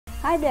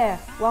Hi there,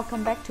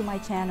 welcome back to my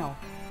channel.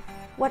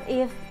 What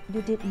if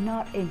you did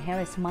not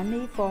inherit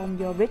money from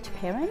your rich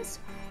parents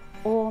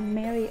or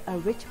marry a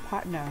rich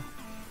partner?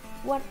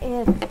 What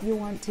if you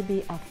want to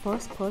be a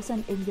first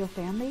person in your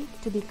family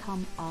to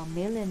become a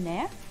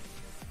millionaire?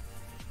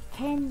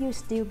 Can you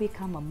still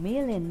become a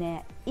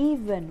millionaire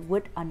even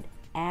with an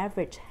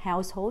average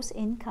household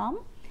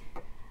income?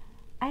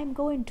 I'm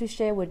going to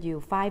share with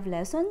you 5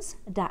 lessons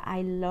that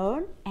I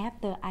learned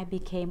after I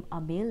became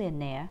a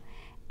millionaire,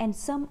 and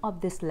some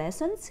of these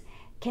lessons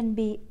can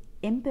be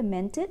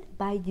implemented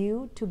by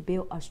you to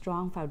build a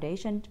strong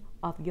foundation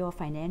of your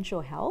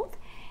financial health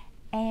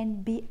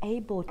and be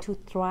able to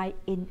thrive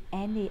in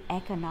any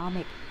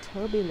economic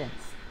turbulence.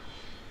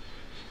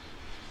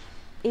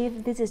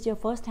 If this is your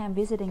first time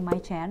visiting my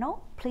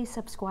channel, please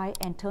subscribe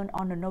and turn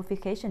on the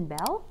notification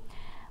bell.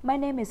 My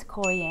name is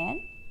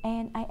Korianne,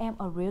 and I am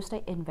a real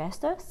estate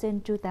investor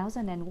since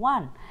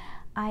 2001.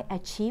 I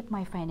achieved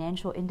my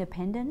financial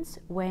independence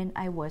when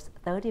I was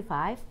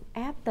 35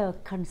 after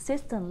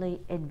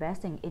consistently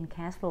investing in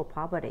cash flow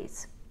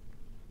properties.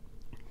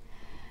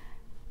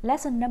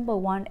 Lesson number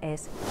 1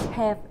 is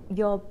have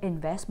your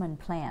investment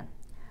plan.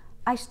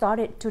 I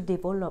started to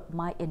develop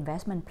my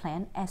investment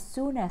plan as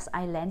soon as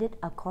I landed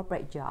a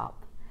corporate job.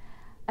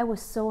 I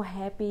was so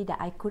happy that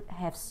I could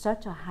have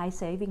such a high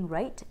saving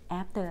rate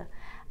after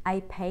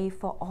I paid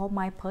for all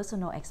my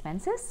personal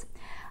expenses.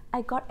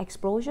 I got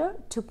exposure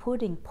to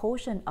putting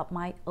portion of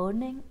my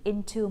earning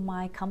into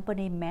my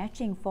company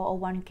matching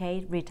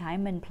 401k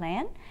retirement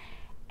plan,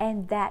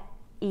 and that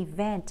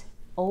event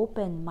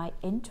opened my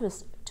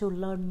interest to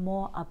learn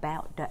more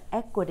about the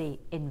equity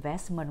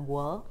investment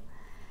world.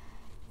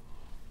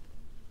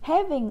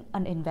 Having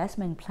an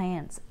investment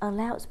plan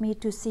allows me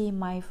to see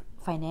my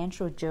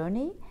financial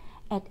journey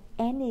at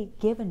any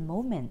given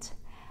moment.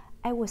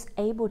 I was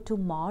able to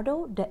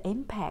model the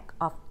impact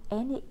of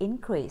any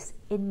increase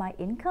in my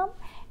income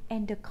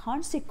and the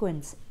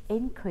consequent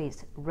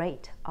increased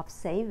rate of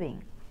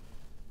saving.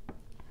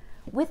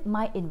 With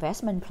my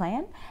investment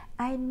plan,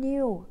 I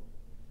knew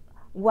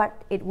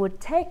what it would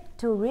take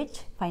to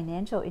reach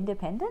financial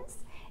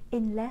independence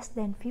in less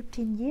than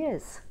 15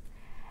 years.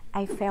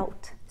 I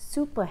felt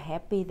super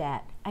happy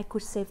that I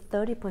could save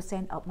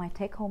 30% of my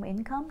take-home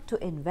income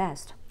to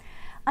invest.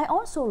 I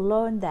also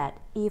learned that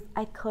if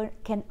I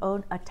can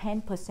earn a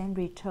 10%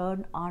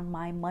 return on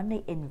my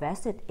money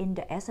invested in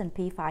the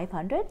S&P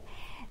 500,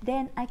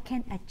 then I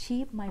can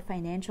achieve my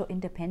financial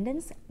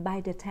independence by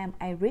the time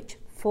I reach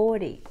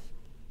 40.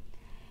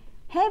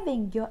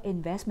 Having your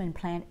investment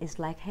plan is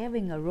like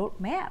having a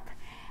roadmap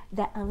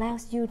that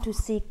allows you to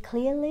see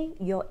clearly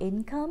your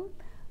income,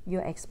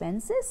 your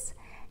expenses,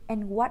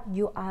 and what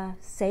you are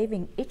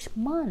saving each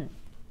month.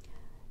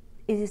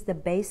 It is the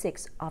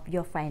basics of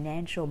your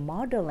financial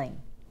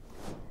modeling.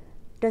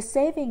 The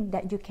saving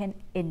that you can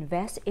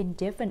invest in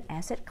different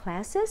asset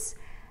classes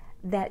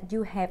that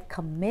you have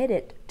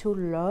committed to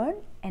learn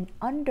and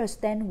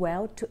understand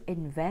well to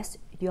invest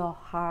your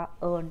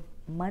hard-earned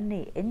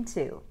money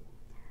into.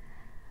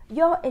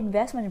 Your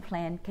investment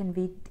plan can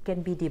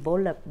be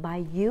developed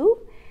by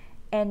you,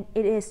 and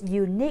it is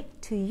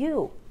unique to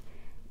you.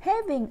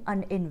 Having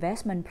an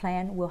investment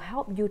plan will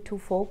help you to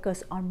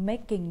focus on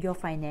making your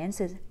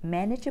finances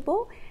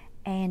manageable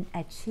and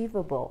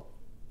achievable.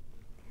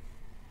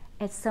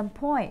 At some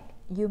point,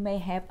 you may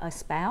have a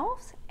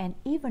spouse and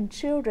even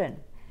children.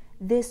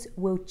 This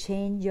will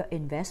change your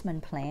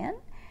investment plan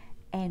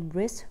and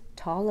risk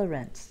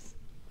tolerance.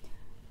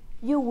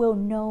 You will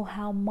know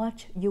how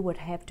much you would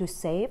have to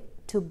save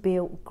to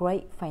build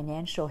great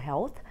financial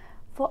health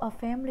for a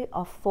family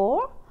of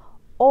 4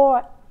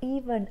 or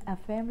even a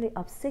family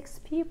of 6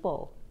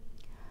 people.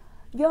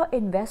 Your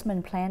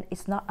investment plan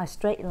is not a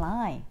straight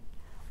line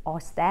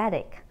or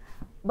static,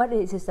 but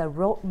it is a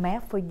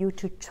roadmap for you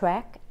to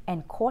track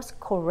and course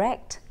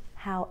correct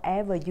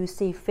however you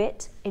see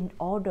fit in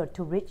order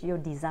to reach your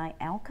desired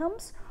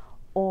outcomes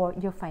or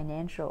your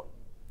financial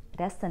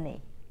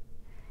destiny.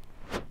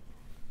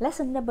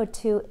 Lesson number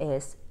 2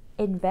 is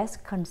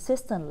invest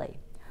consistently.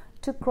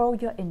 To grow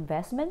your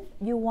investment,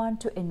 you want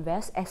to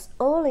invest as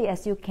early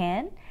as you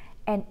can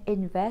and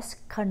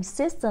invest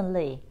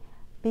consistently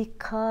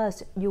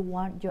because you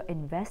want your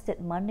invested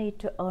money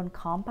to earn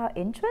compound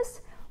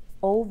interest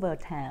over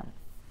time.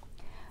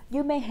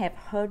 You may have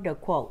heard the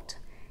quote,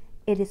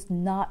 "It is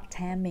not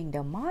timing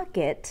the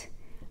market,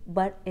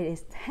 but it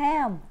is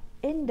time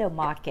in the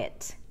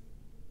market."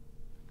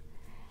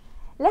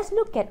 Let's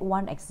look at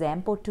one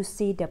example to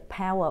see the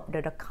power of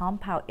the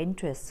compound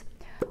interest.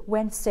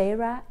 When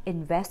Sarah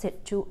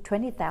invested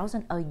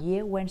 $20,000 a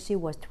year when she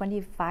was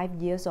 25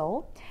 years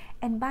old,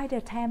 and by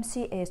the time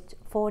she is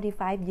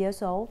 45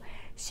 years old,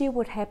 she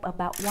would have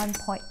about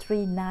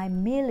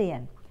 $1.39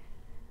 million.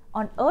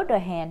 On the other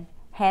hand,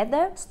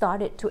 Heather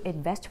started to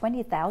invest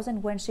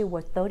 $20,000 when she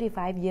was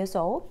 35 years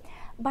old.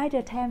 By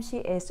the time she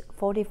is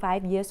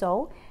 45 years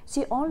old,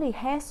 she only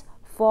has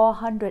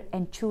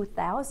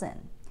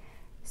 $402,000.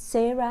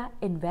 Sarah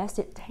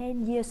invested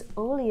 10 years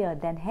earlier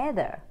than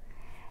Heather.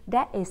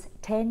 That is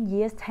 10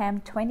 years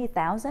times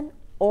 20,000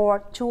 or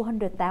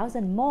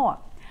 200,000 more.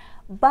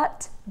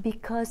 But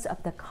because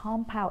of the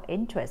compound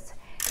interest,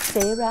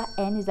 Sarah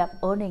ended up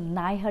earning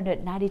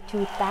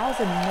 $992,000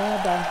 more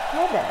than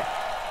Heather.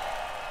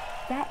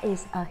 That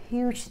is a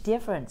huge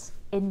difference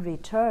in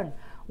return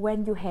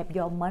when you have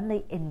your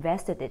money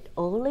invested it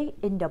early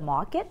in the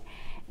market,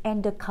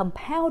 and the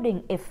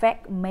compounding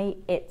effect may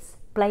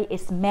play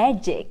its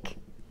magic.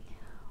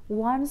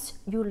 Once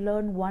you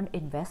learn one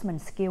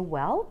investment skill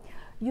well,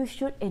 you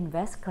should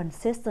invest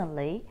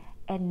consistently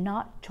and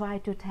not try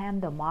to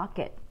time the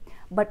market,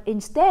 but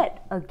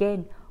instead,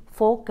 again,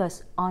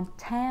 focus on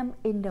time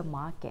in the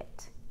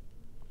market.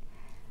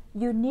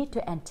 You need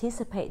to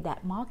anticipate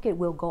that market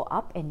will go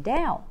up and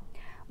down,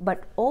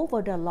 but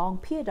over the long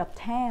period of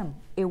time,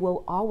 it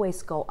will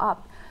always go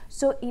up.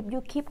 So if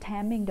you keep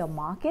timing the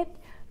market,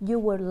 you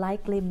will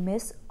likely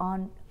miss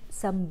on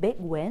some big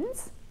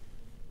wins.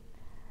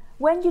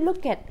 When you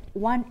look at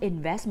one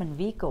investment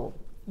vehicle,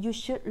 you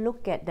should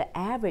look at the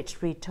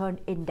average return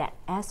in that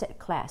asset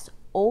class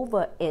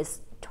over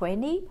its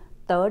 20,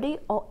 30,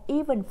 or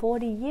even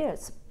 40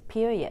 years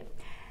period.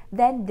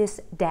 Then this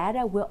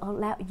data will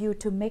allow you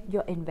to make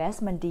your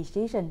investment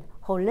decision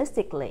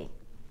holistically.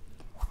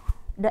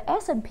 The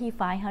S&P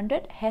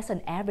 500 has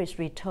an average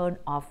return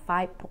of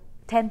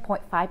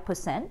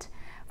 10.5%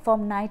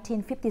 from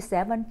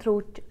 1957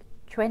 through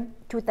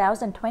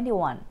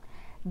 2021.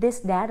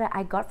 This data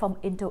I got from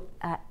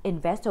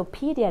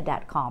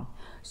Investopedia.com.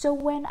 So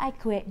when I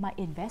create my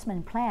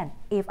investment plan,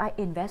 if I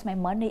invest my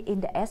money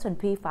in the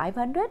S&P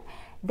 500,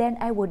 then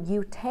I would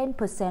use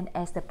 10%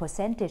 as the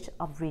percentage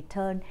of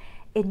return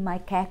in my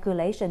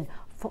calculation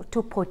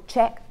to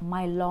project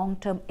my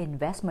long-term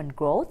investment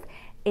growth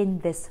in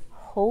this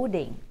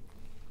holding.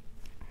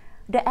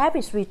 The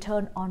average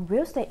return on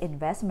real estate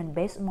investment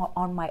based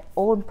on my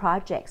own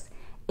projects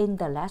in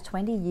the last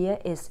 20 years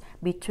is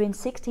between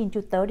 16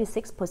 to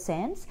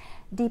 36%,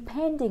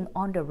 depending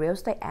on the real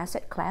estate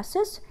asset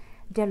classes,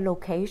 their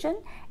location,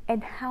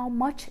 and how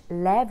much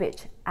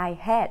leverage I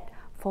had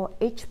for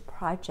each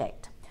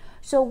project.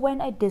 So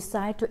when I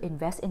decide to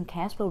invest in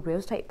cash flow real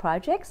estate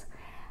projects,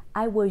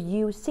 I will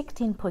use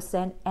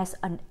 16% as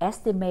an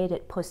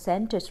estimated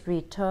percentage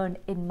return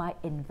in my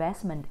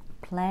investment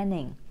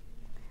planning.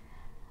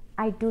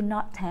 I do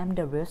not time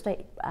the real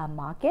estate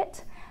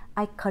market.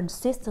 I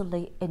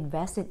consistently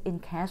invested in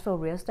cash flow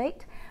real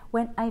estate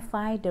when I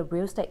find the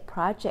real estate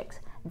projects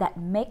that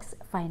makes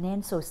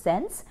financial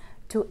sense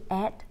to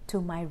add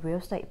to my real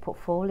estate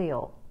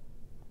portfolio.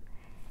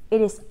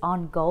 It is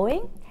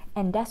ongoing,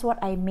 and that's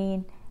what I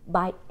mean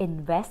by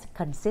invest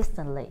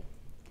consistently.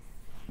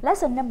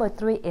 Lesson number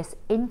 3 is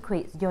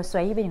increase your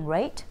saving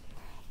rate.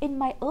 In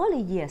my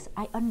early years,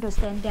 I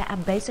understand there are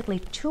basically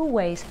 2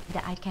 ways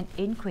that I can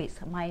increase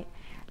my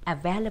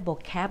available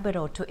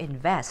capital to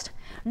invest.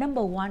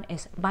 Number 1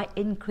 is by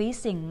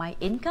increasing my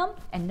income,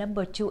 and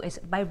number 2 is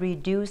by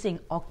reducing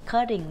or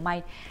cutting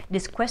my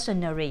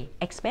discretionary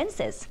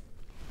expenses.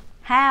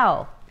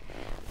 How?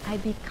 I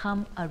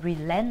become a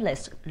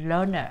relentless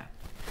learner.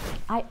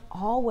 I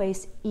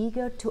always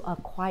eager to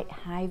acquire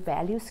high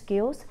value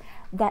skills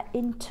that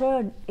in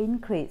turn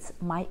increase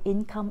my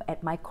income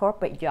at my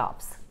corporate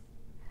jobs.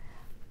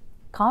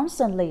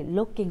 Constantly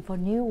looking for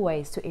new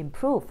ways to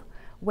improve.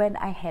 When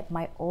I had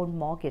my own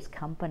mortgage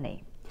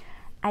company,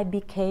 I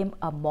became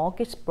a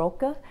mortgage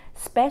broker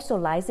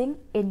specializing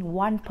in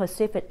one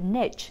specific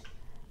niche,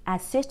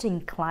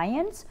 assisting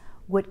clients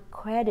with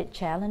credit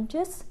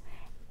challenges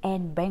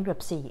and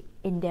bankruptcy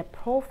in their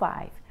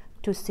profile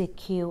to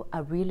secure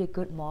a really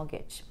good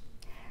mortgage.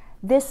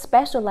 These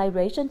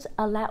specializations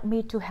allowed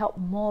me to help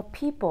more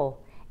people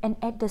and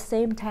at the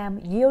same time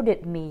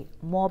yielded me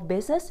more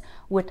business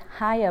with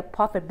higher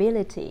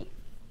profitability.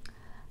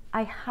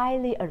 I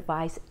highly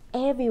advise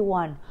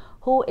everyone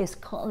who is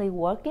currently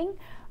working,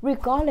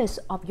 regardless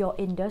of your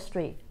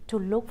industry, to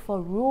look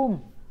for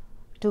room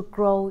to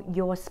grow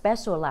your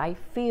specialized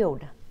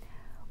field.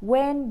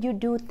 When you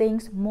do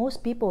things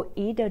most people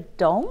either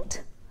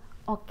don't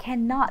or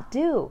cannot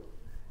do,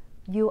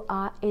 you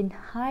are in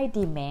high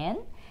demand,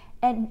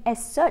 and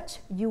as such,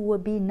 you will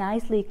be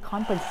nicely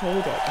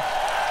compensated.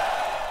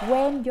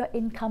 When your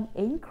income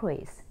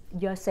increases,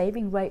 your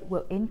saving rate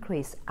will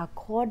increase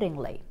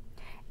accordingly,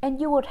 and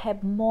you would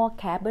have more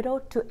capital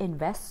to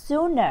invest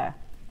sooner.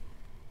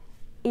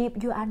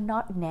 If you are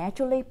not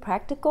naturally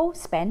practical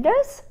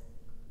spenders,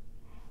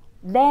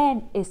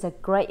 then it's a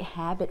great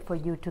habit for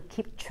you to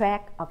keep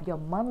track of your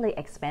monthly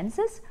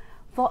expenses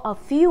for a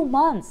few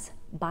months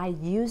by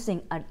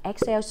using an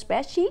Excel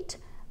spreadsheet,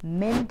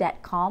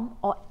 Mint.com,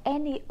 or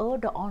any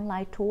other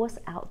online tools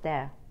out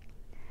there.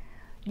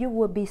 You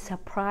will be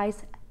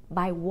surprised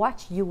by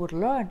what you would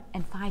learn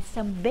and find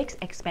some big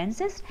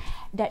expenses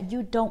that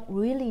you don't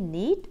really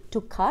need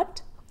to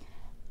cut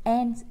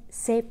and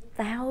save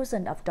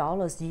thousands of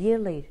dollars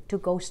yearly to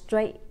go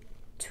straight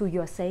to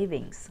your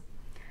savings.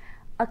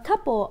 A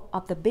couple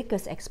of the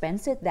biggest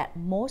expenses that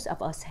most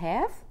of us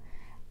have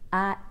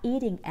are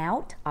eating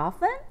out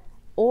often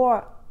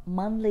or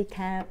monthly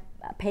car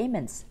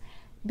payments.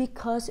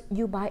 Because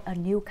you buy a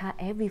new car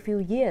every few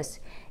years,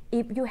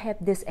 If you have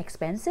these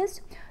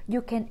expenses,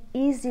 you can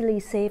easily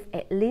save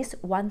at least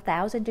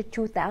 $1,000 to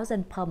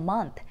 $2,000 per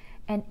month.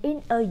 And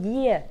in a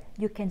year,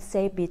 you can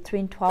save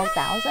between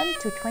 $12,000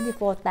 to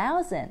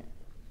 $24,000.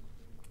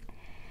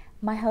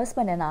 My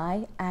husband and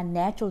I are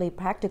naturally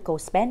practical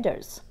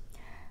spenders.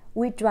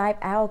 We drive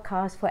our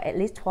cars for at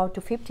least 12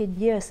 to 15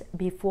 years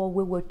before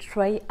we will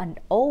trade an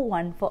old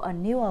one for a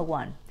newer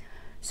one.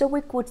 So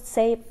we could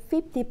save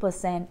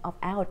 50% of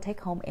our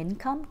take-home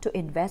income to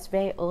invest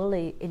very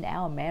early in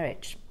our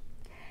marriage.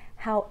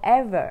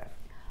 However,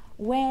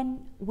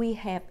 when we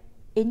have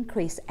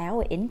increased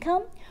our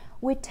income,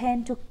 we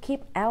tend to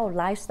keep our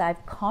lifestyle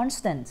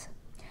constant.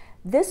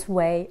 This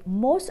way,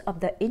 most of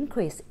the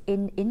increase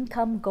in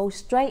income goes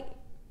straight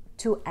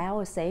to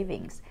our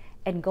savings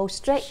and goes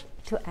straight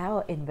to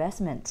our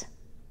investment.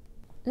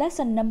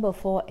 Lesson number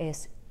 4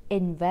 is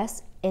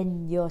invest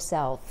in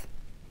yourself.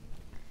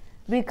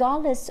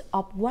 Regardless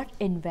of what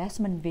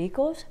investment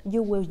vehicles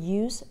you will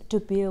use to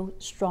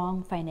build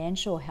strong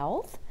financial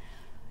health,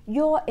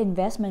 your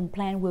investment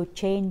plan will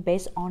change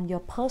based on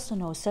your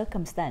personal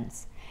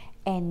circumstance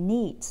and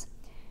needs.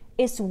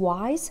 It's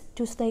wise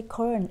to stay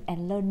current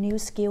and learn new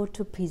skills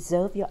to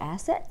preserve your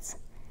assets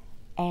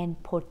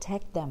and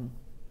protect them.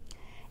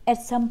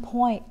 At some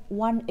point,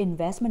 one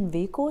investment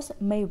vehicle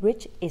may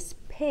reach its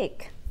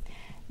peak.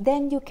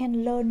 Then you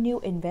can learn new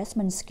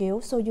investment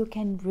skills so you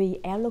can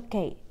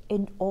reallocate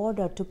in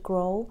order to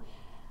grow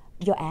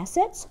your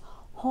assets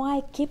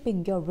while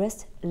keeping your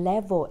risk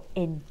level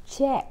in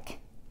check.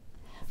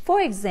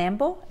 For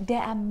example,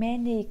 there are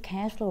many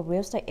cash flow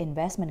real estate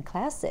investment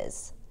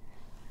classes.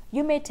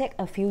 You may take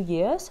a few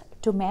years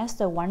to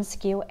master one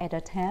skill at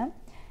a time,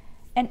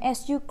 and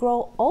as you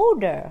grow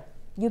older,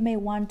 you may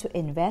want to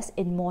invest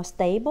in more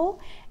stable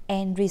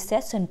and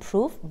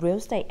recession-proof real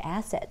estate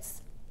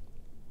assets.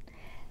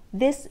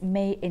 This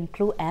may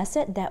include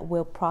assets that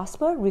will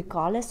prosper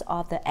regardless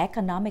of the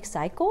economic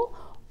cycle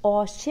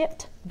or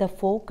shift the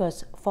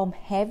focus from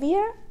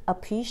heavier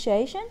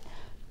appreciation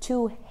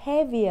to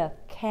heavier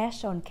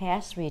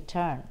cash-on-cash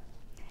return.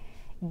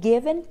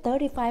 Given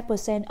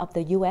 35% of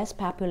the U.S.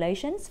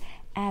 populations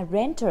are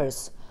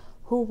renters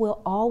who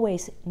will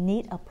always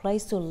need a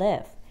place to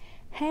live,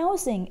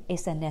 housing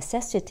is a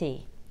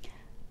necessity.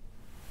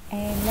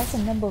 And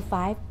lesson number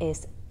 5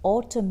 is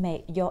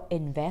automate your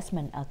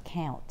investment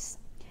accounts.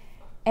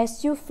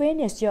 As you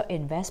finish your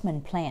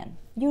investment plan,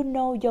 you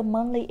know your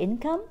monthly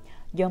income,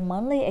 your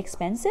monthly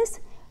expenses.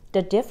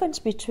 The difference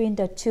between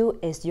the two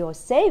is your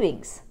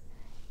savings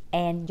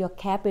and your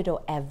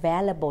capital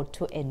available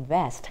to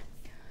invest.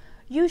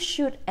 You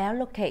should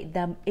allocate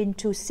them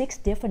into 6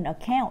 different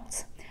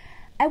accounts.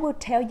 I will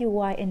tell you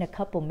why in a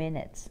couple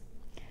minutes.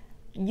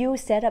 You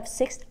set up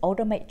 6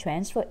 automated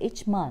transfers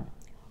each month.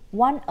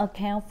 1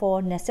 account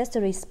for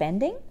necessary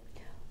spending,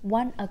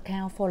 1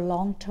 account for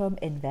long-term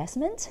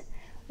investment,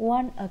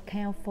 1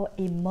 account for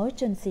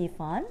emergency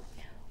fund,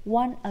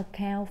 1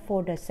 account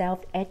for the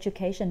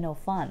self-educational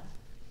fund,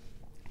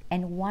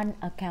 and 1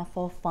 account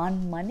for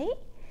fund money,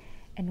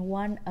 and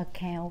 1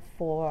 account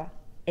for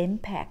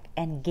impact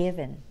and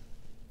giving.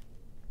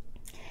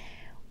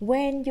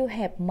 When you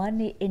have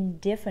money in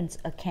different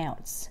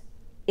accounts,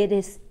 it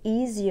is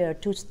easier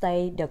to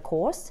stay the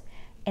course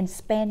and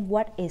spend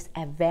what is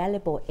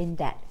available in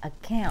that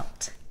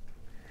account.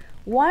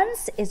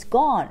 Once it's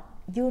gone,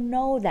 you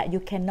know that you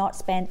cannot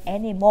spend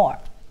any more.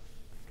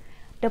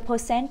 The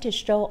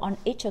percentage shown on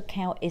each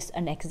account is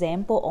an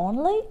example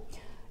only.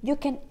 You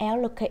can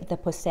allocate the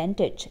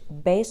percentage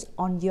based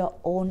on your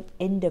own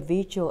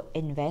individual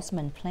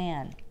investment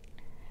plan.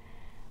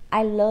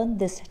 I learned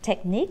this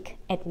technique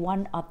at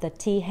one of the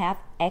T. Harv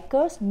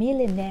Eker's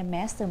Millionaire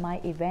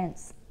Mastermind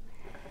events.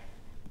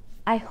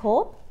 I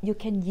hope you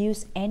can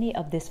use any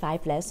of these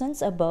 5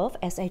 lessons above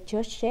as I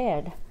just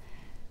shared.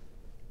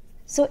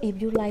 So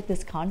if you like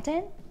this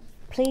content,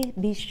 please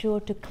be sure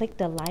to click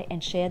the like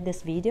and share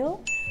this video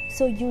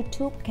so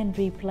YouTube can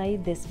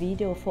replay this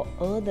video for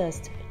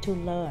others to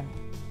learn.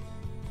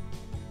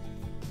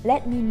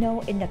 Let me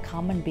know in the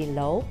comment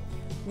below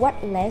what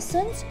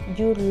lessons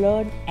you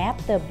learned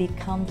after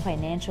become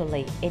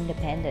financially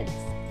independent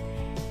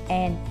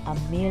and a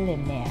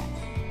millionaire.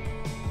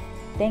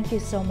 Thank you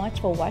so much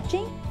for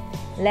watching.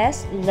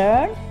 Let's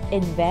learn,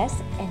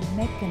 invest, and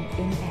make an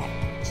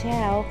impact.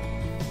 Ciao!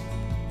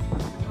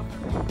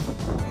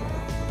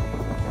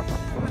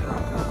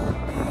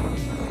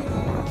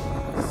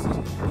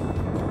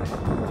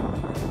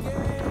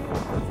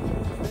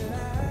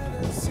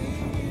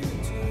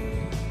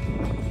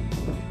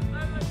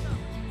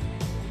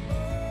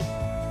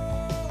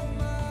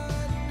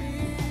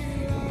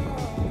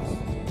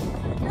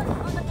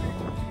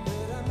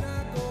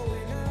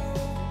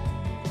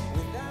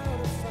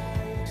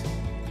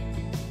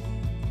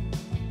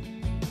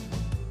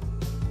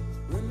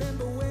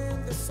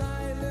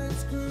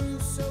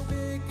 So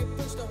big it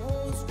pushed a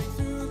hole straight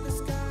through the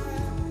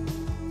sky.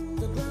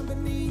 The ground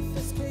beneath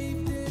us caved